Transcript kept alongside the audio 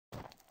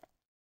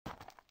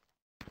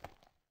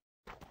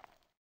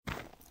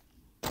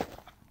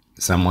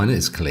Someone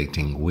is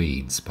collecting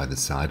weeds by the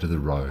side of the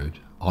road,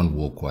 on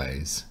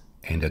walkways,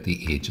 and at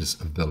the edges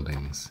of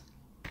buildings.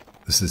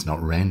 This is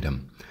not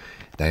random.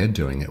 They are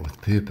doing it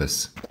with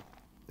purpose.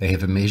 They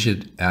have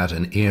measured out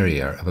an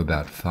area of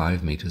about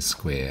 5 meters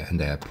square, and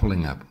they are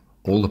pulling up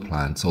all the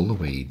plants, all the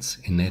weeds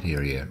in that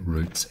area,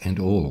 roots and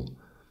all.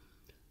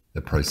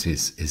 The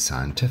process is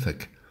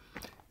scientific.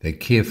 They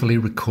carefully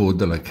record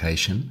the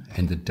location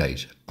and the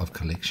date of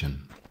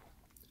collection.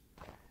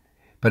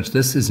 But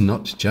this is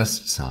not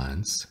just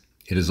science.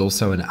 It is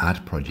also an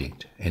art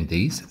project, and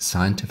these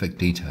scientific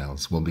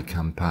details will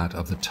become part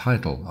of the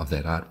title of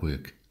that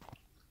artwork.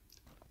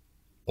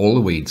 All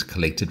the weeds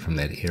collected from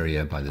that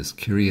area by this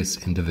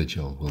curious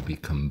individual will be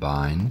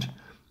combined,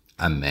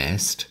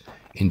 amassed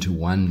into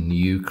one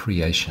new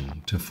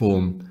creation to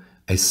form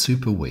a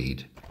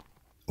superweed,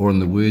 or in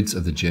the words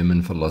of the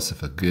German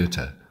philosopher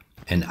Goethe,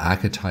 an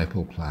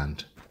archetypal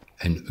plant,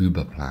 an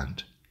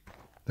Überplant,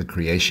 the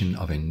creation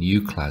of a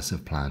new class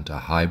of plant, a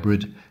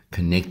hybrid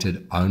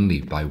connected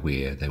only by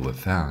where they were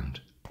found.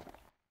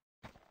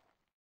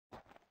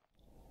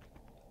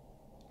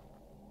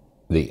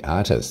 The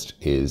artist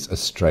is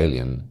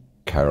Australian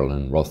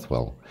Caroline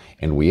Rothwell,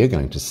 and we are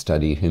going to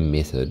study her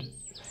method,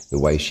 the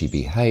way she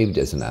behaved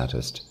as an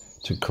artist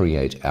to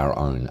create our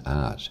own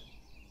art.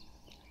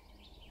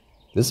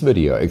 This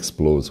video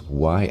explores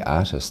why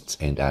artists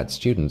and art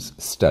students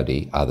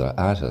study other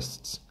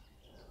artists.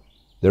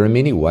 There are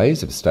many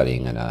ways of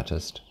studying an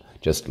artist: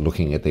 just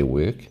looking at their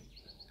work,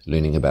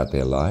 learning about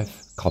their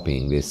life,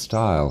 copying their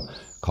style,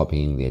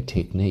 copying their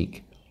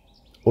technique,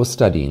 or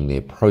studying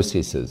their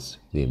processes,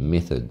 their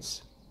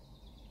methods.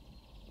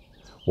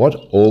 What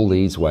all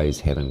these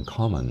ways have in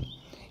common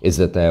is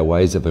that they are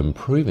ways of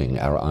improving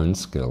our own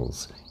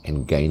skills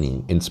and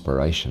gaining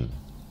inspiration.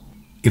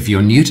 If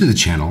you're new to the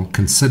channel,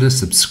 consider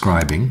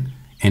subscribing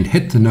and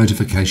hit the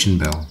notification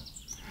bell.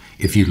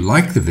 If you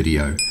like the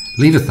video,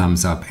 leave a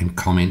thumbs up and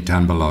comment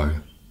down below.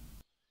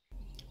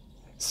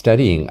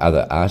 Studying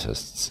other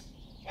artists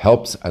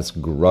helps us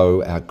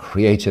grow our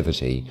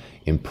creativity,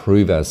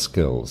 improve our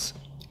skills,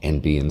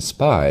 and be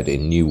inspired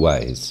in new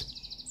ways.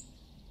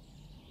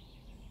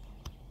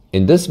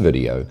 In this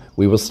video,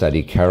 we will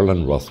study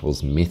Caroline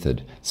Rothwell's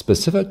method,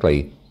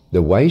 specifically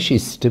the way she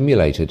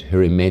stimulated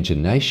her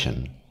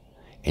imagination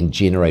and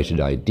generated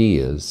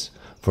ideas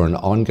for an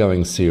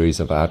ongoing series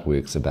of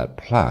artworks about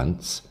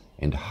plants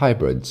and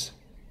hybrids.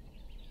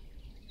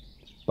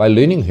 By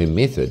learning her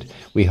method,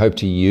 we hope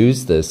to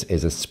use this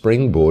as a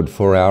springboard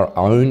for our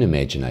own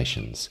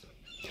imaginations,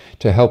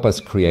 to help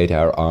us create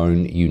our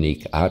own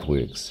unique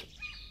artworks.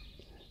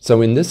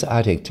 So in this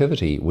art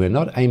activity, we're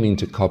not aiming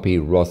to copy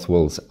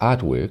Rothwell's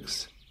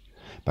artworks,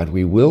 but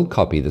we will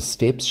copy the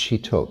steps she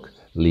took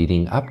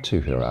leading up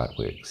to her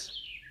artworks,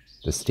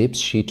 the steps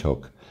she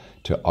took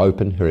to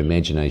open her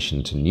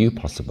imagination to new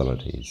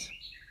possibilities,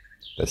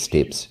 the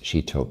steps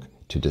she took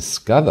to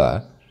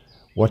discover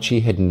what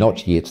she had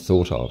not yet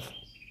thought of.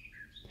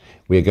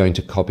 We're going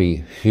to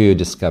copy her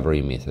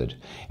discovery method,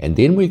 and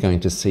then we're going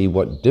to see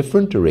what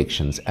different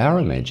directions our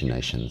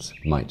imaginations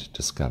might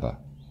discover.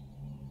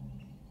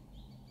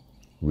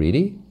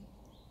 Ready?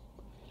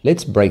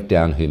 Let's break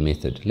down her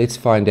method. Let's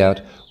find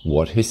out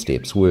what her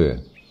steps were.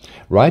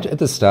 Right at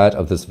the start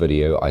of this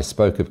video, I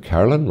spoke of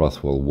Caroline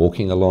Rothwell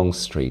walking along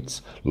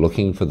streets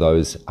looking for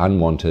those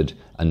unwanted,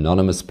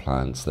 anonymous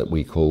plants that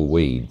we call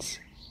weeds.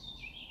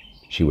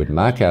 She would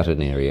mark out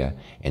an area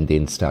and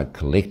then start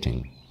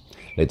collecting.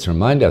 Let's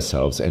remind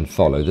ourselves and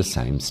follow the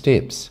same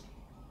steps.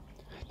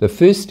 The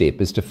first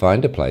step is to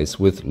find a place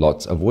with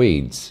lots of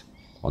weeds,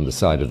 on the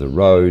side of the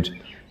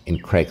road, in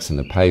cracks in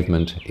the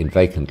pavement, in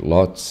vacant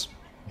lots,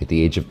 at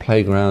the edge of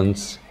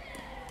playgrounds.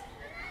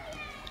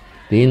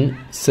 Then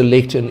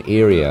select an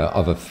area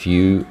of a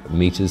few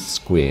meters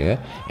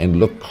square and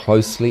look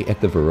closely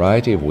at the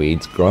variety of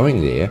weeds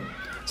growing there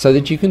so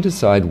that you can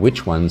decide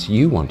which ones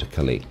you want to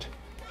collect.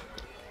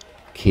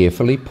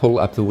 Carefully pull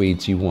up the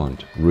weeds you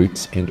want,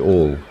 roots and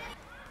all.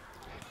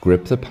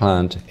 Grip the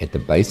plant at the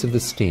base of the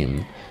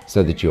stem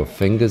so that your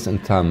fingers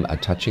and thumb are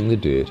touching the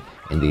dirt,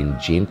 and then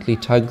gently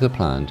tug the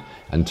plant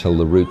until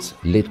the roots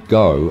let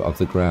go of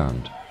the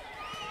ground.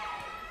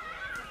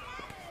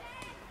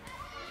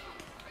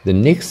 The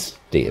next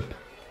step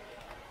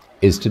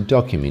is to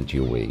document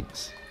your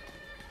weeds.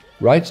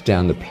 Write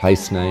down the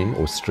place name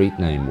or street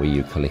name where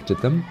you collected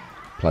them,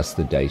 plus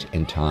the date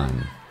and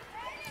time.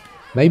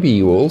 Maybe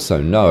you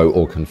also know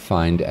or can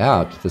find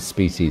out the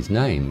species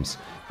names.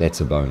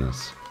 That's a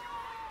bonus.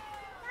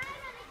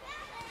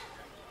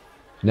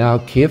 Now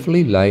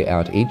carefully lay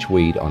out each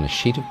weed on a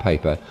sheet of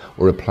paper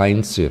or a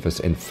plain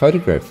surface and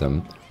photograph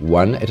them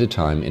one at a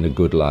time in a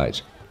good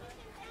light.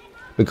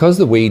 Because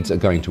the weeds are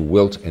going to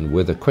wilt and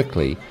wither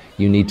quickly,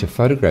 you need to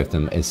photograph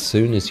them as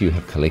soon as you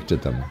have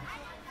collected them.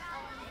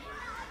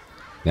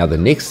 Now the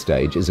next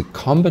stage is a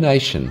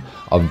combination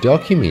of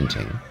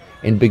documenting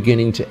and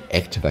beginning to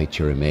activate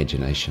your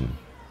imagination.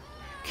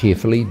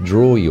 Carefully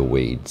draw your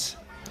weeds.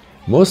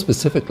 More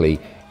specifically,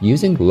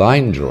 using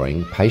line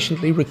drawing,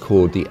 patiently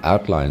record the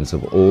outlines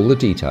of all the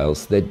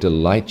details that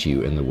delight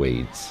you in the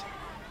weeds.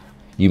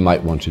 You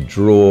might want to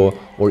draw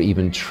or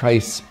even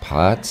trace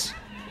parts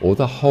or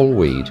the whole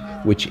weed,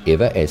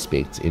 whichever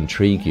aspects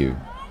intrigue you.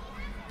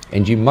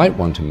 And you might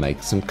want to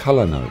make some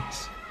color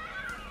notes.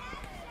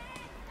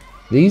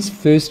 These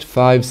first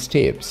 5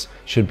 steps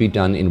should be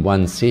done in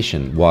one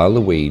session while the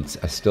weeds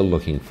are still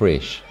looking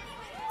fresh.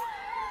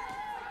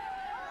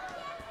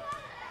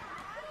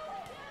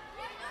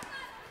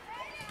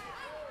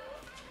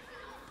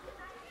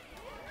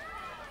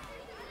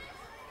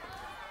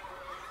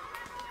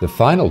 The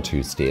final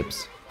 2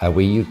 steps are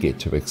where you get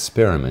to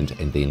experiment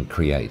and then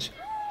create.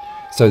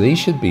 So these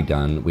should be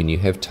done when you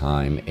have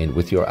time and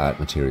with your art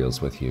materials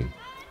with you.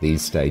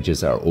 These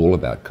stages are all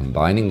about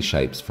combining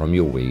shapes from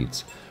your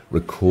weeds,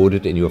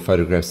 recorded in your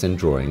photographs and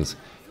drawings,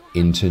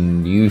 into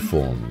new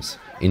forms,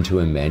 into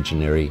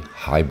imaginary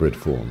hybrid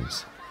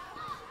forms.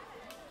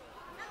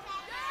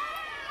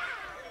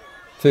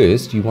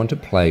 First, you want to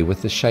play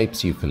with the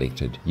shapes you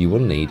collected. You will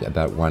need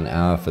about 1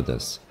 hour for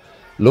this.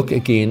 Look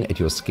again at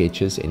your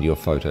sketches and your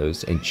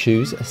photos and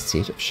choose a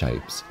set of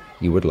shapes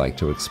you would like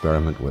to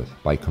experiment with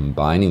by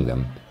combining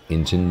them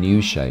into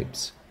new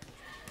shapes.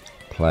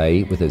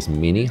 Play with as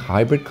many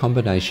hybrid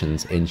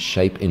combinations and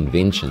shape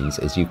inventions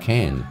as you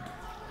can.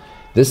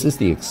 This is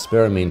the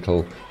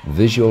experimental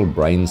visual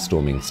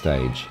brainstorming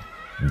stage.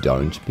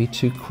 Don't be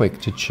too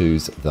quick to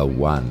choose the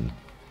one.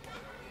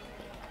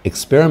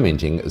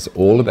 Experimenting is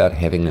all about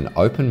having an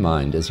open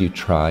mind as you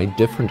try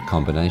different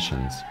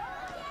combinations.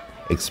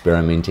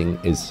 Experimenting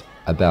is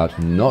about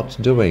not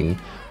doing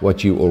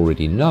what you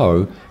already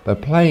know,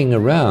 but playing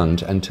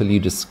around until you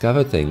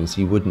discover things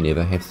you would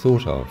never have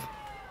thought of.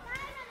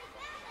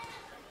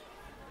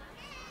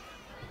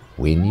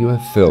 When you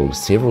have filled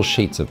several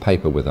sheets of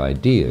paper with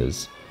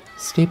ideas,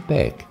 step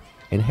back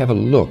and have a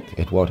look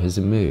at what has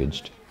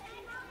emerged.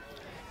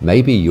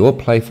 Maybe your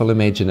playful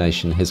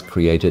imagination has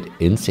created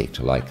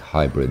insect-like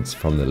hybrids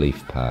from the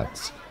leaf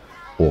parts,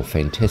 or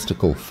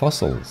fantastical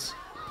fossils,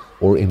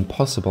 or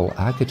impossible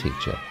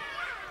architecture,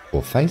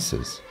 or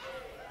faces,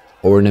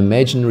 or an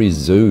imaginary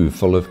zoo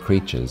full of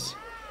creatures.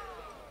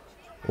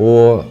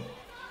 Or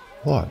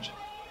what?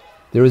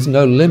 There is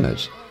no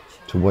limit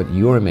to what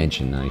your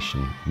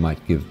imagination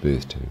might give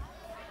birth to.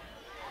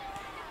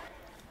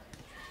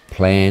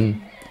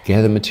 Plan,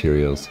 gather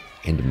materials,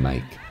 and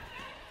make.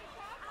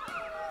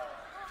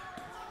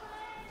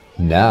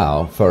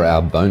 Now for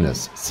our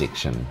bonus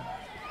section.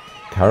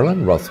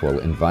 Caroline Rothwell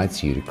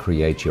invites you to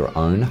create your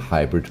own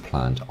hybrid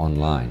plant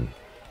online.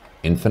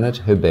 Infinite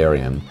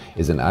Herbarium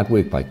is an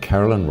artwork by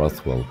Caroline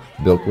Rothwell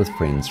built with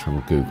friends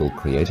from Google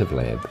Creative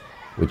Lab,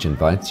 which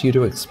invites you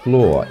to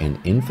explore an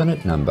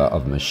infinite number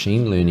of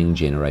machine learning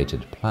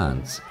generated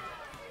plants,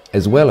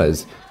 as well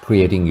as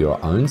creating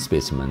your own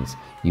specimens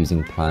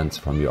using plants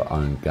from your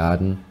own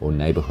garden or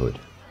neighborhood.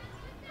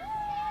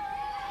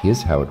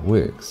 Here's how it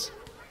works.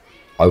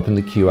 Open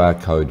the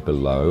QR code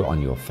below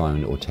on your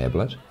phone or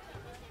tablet.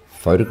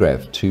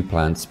 Photograph 2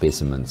 plant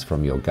specimens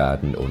from your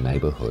garden or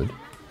neighborhood,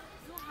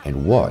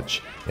 and watch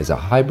as a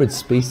hybrid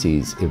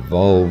species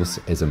evolves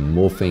as a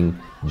morphing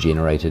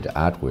generated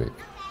artwork.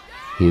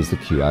 Here's the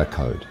QR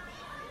code.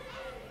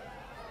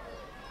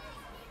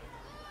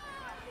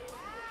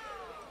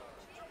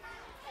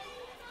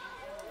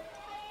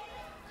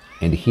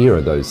 And here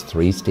are those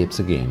 3 steps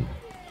again.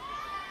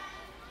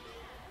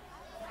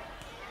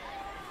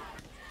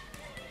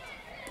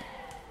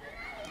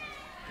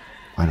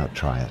 Why not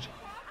try it?